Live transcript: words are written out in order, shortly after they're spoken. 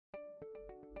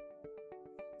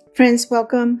Friends,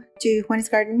 welcome to Juani's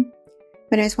Garden.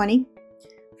 My name is Juani.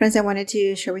 Friends, I wanted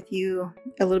to share with you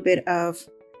a little bit of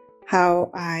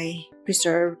how I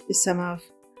preserved some of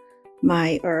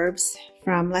my herbs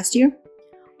from last year.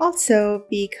 Also,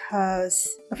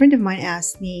 because a friend of mine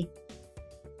asked me,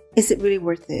 is it really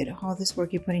worth it, all this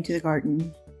work you're putting to the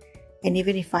garden? And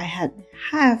even if I had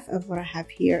half of what I have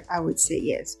here, I would say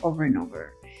yes, over and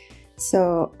over.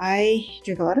 So I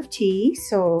drink a lot of tea,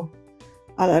 so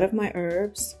a lot of my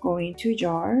herbs go into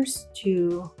jars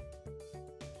to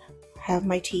have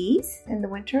my teas. In the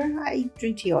winter, I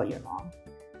drink tea all year long.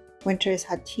 Winter is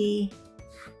hot tea,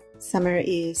 summer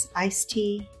is iced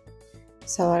tea.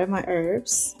 So a lot of my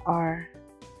herbs are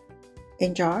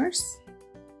in jars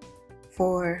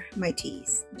for my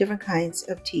teas, different kinds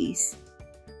of teas.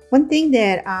 One thing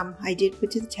that I did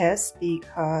put to the test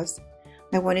because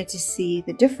I wanted to see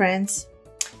the difference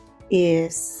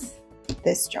is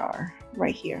this jar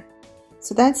right here.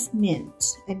 So that's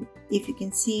mint, and if you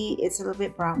can see, it's a little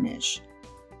bit brownish.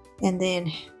 And then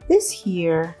this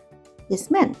here is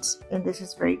mint, and this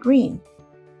is very green.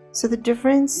 So the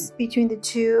difference between the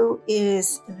two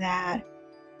is that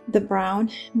the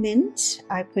brown mint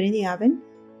I put in the oven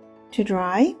to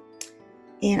dry,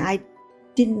 and I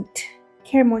didn't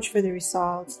care much for the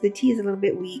results. The tea is a little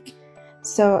bit weak,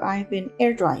 so I've been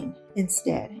air drying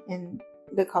instead, and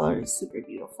the color is super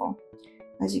beautiful,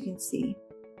 as you can see.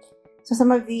 So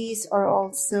some of these are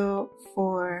also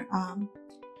for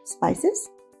spices.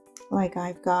 Like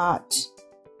I've got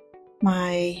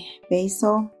my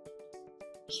basil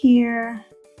here.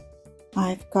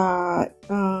 I've got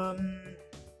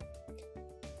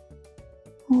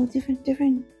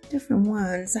different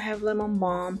ones. I have lemon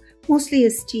balm, mostly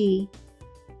as tea.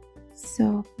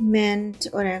 So mint,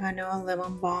 oregano,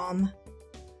 lemon balm.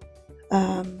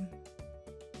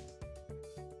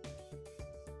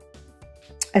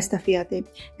 Estafiate.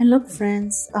 And look,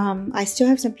 friends, I still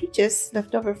have some peaches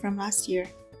left over from last year.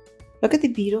 Look at the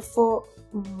beautiful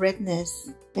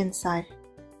redness inside.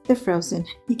 They're frozen.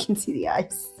 You can see the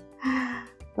ice.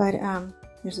 But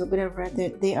there's a little bit of red there.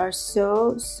 They are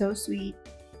so sweet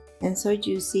and so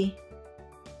juicy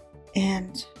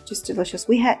and just delicious.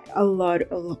 We had a lot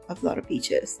of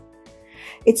peaches.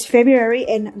 It's February,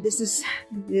 and this is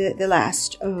the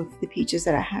last of the peaches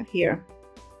that I have here.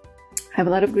 I have a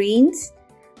lot of greens.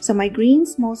 So my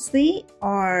greens mostly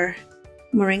are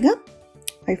moringa.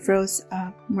 I froze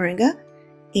moringa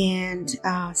and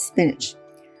spinach.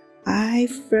 I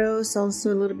froze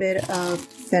also a little bit of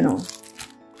fennel.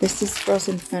 This is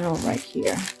frozen fennel right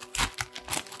here.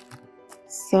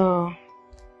 So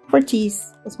for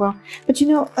teas as well. But you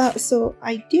know, so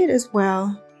I did as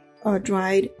well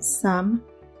dried some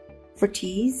for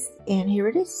teas, and here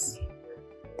it is.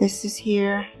 This is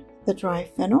here the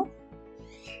dry fennel.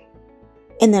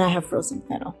 And then I have frozen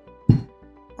fennel.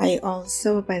 I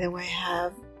also, by the way,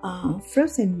 have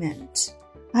frozen mint.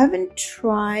 I haven't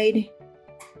tried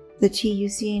the tea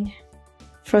using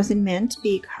frozen mint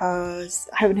because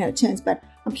I haven't had a chance, but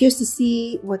I'm curious to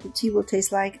see what the tea will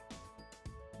taste like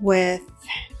with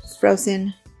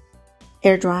frozen,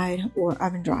 air dried, or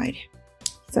oven dried.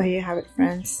 So here you have it,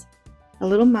 friends. A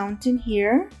little mountain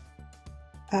here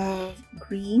of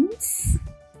greens,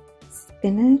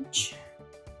 spinach,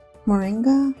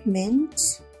 moringa,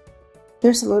 mint.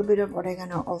 There's a little bit of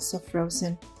oregano also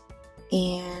frozen,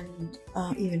 and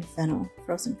even fennel,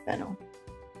 frozen fennel.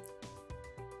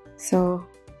 So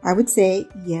I would say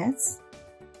yes,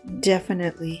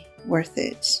 definitely worth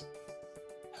it.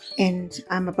 And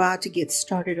I'm about to get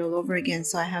started all over again,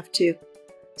 so I have to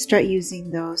start using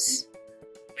those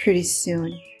pretty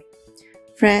soon.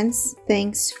 Friends,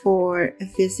 thanks for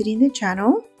visiting the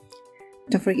channel.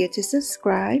 Don't forget to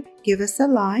subscribe, give us a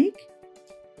like.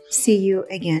 See you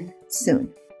again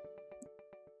soon.